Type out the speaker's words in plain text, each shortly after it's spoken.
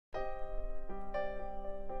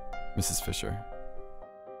Mrs. Fisher.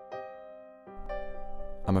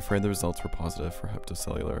 I'm afraid the results were positive for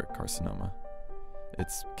hepatocellular carcinoma.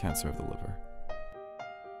 It's cancer of the liver.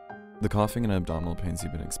 The coughing and abdominal pains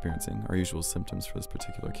you've been experiencing are usual symptoms for this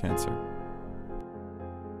particular cancer.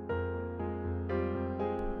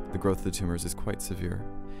 The growth of the tumors is quite severe,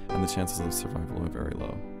 and the chances of survival are very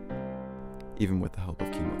low, even with the help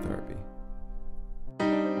of chemotherapy.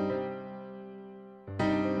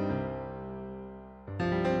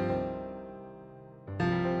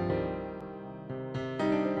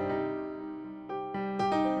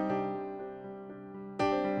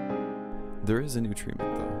 There is a new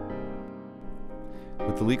treatment, though.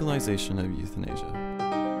 With the legalization of euthanasia,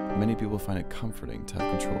 many people find it comforting to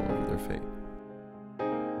have control over their fate,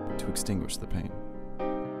 to extinguish the pain.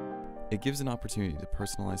 It gives an opportunity to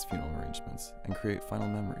personalize funeral arrangements and create final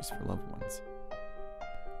memories for loved ones.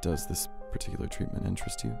 Does this particular treatment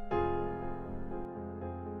interest you?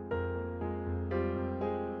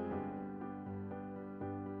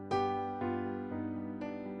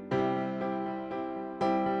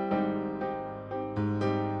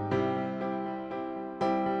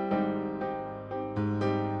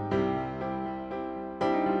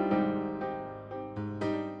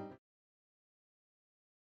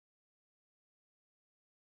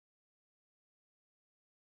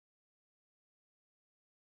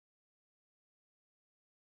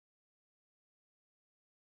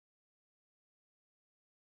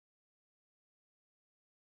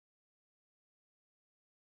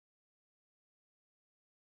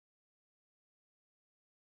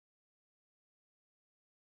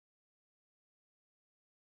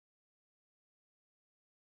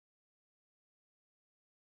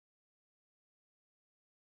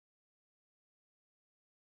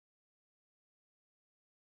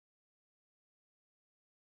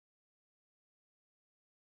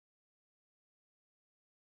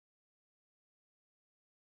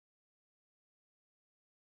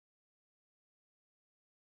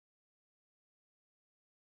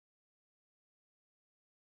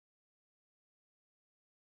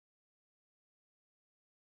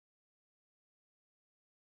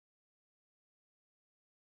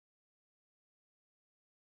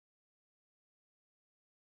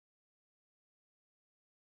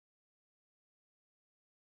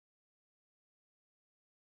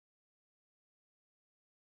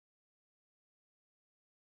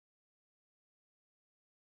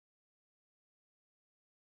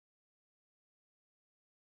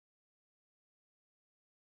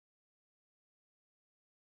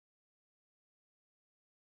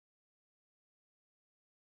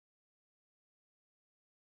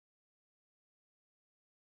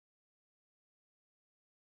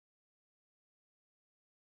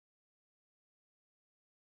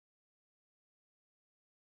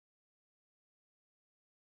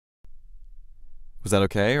 Was that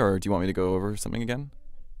okay, or do you want me to go over something again?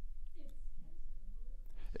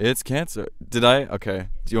 It's cancer. Did I? Okay.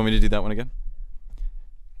 Do you want me to do that one again?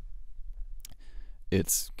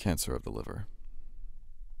 It's cancer of the liver.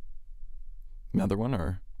 Another one,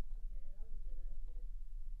 or?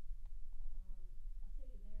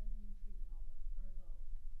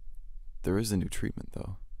 There is a new treatment,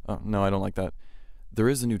 though. Oh, no, I don't like that. There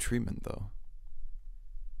is a new treatment, though.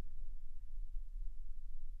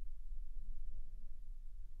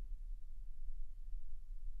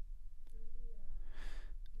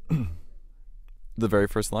 The very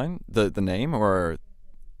first line? The name, or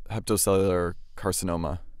hepatocellular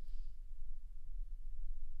carcinoma?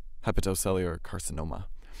 Hepatocellular carcinoma.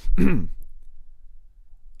 I'm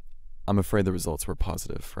afraid the results were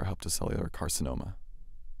positive for hepatocellular carcinoma.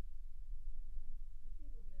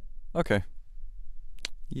 Okay.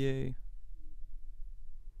 Yay.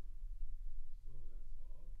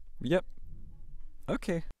 Yep.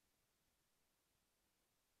 Okay.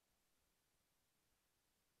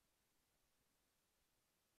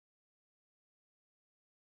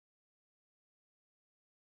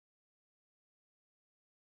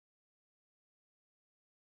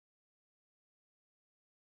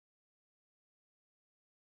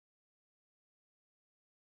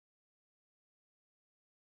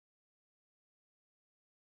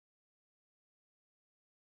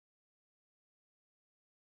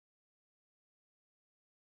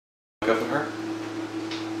 Look up at her.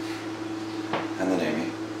 And then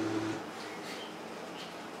Amy.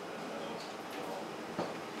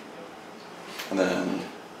 And then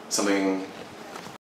something